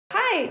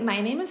Hi,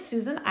 my name is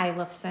Susan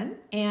Eilifson,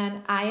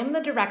 and I am the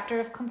Director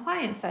of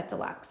Compliance at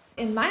Deluxe.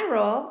 In my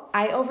role,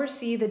 I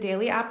oversee the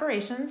daily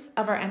operations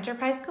of our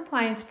Enterprise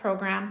Compliance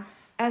Program,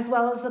 as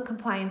well as the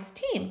compliance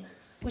team,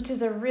 which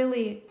is a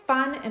really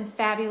fun and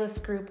fabulous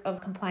group of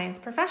compliance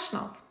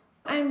professionals.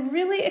 I'm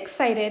really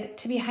excited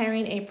to be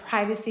hiring a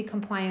Privacy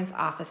Compliance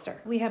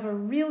Officer. We have a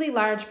really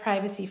large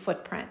privacy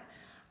footprint.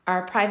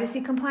 Our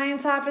Privacy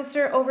Compliance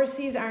Officer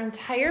oversees our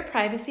entire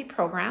privacy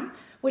program,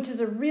 which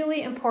is a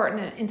really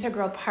important and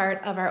integral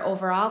part of our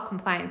overall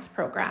compliance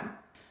program.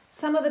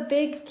 Some of the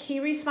big key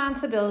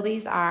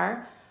responsibilities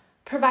are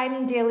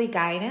providing daily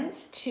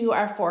guidance to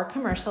our 4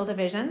 commercial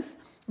divisions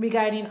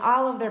regarding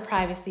all of their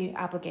privacy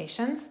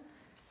obligations,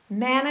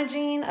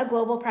 managing a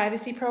global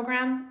privacy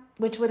program,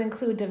 which would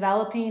include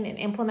developing and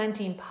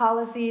implementing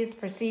policies,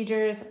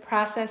 procedures,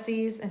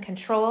 processes, and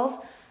controls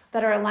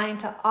that are aligned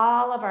to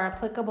all of our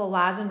applicable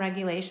laws and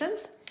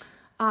regulations,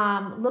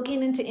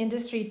 looking into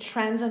industry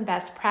trends and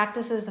best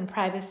practices and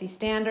privacy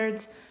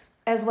standards,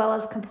 as well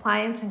as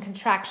compliance and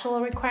contractual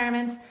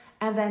requirements,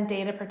 and then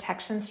data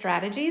protection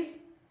strategies.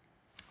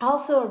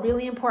 Also, a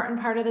really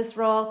important part of this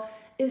role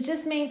is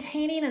just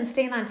maintaining and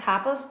staying on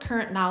top of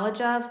current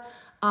knowledge of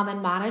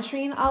and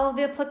monitoring all of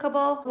the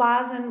applicable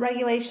laws and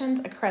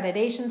regulations,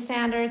 accreditation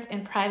standards,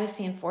 and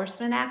privacy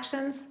enforcement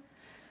actions.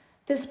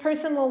 This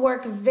person will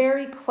work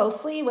very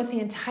closely with the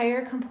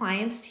entire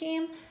compliance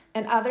team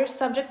and other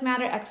subject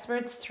matter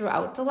experts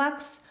throughout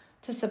Deluxe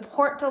to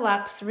support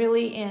Deluxe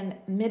really in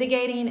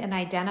mitigating and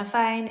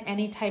identifying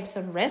any types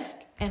of risk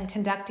and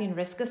conducting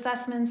risk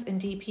assessments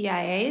and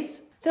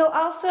DPIAs. They'll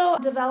also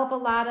develop a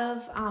lot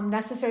of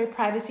necessary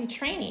privacy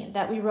training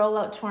that we roll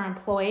out to our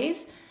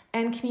employees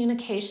and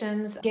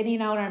communications,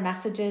 getting out our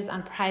messages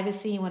on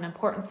privacy when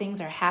important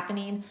things are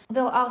happening.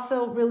 They'll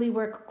also really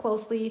work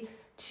closely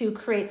to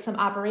create some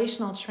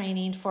operational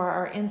training for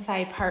our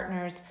inside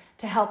partners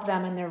to help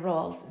them in their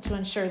roles to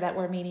ensure that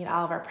we're meeting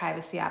all of our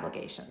privacy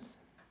obligations.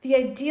 The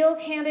ideal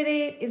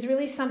candidate is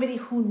really somebody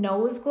who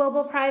knows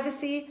global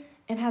privacy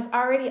and has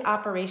already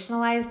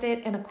operationalized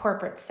it in a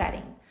corporate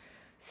setting.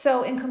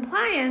 So in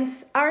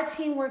compliance, our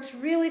team works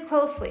really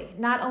closely,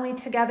 not only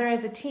together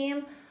as a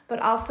team, but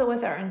also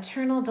with our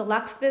internal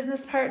Deluxe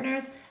business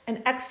partners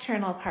and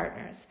external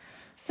partners.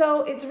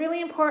 So it's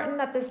really important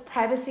that this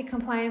Privacy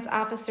Compliance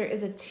Officer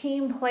is a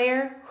team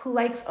player who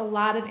likes a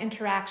lot of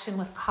interaction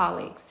with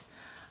colleagues.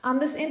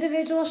 This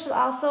individual should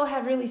also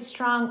have really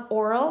strong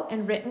oral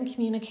and written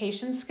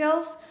communication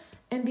skills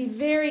and be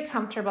very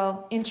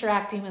comfortable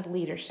interacting with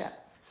leadership.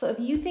 So if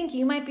you think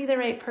you might be the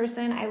right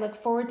person, I look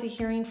forward to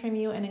hearing from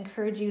you and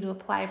encourage you to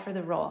apply for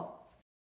the role.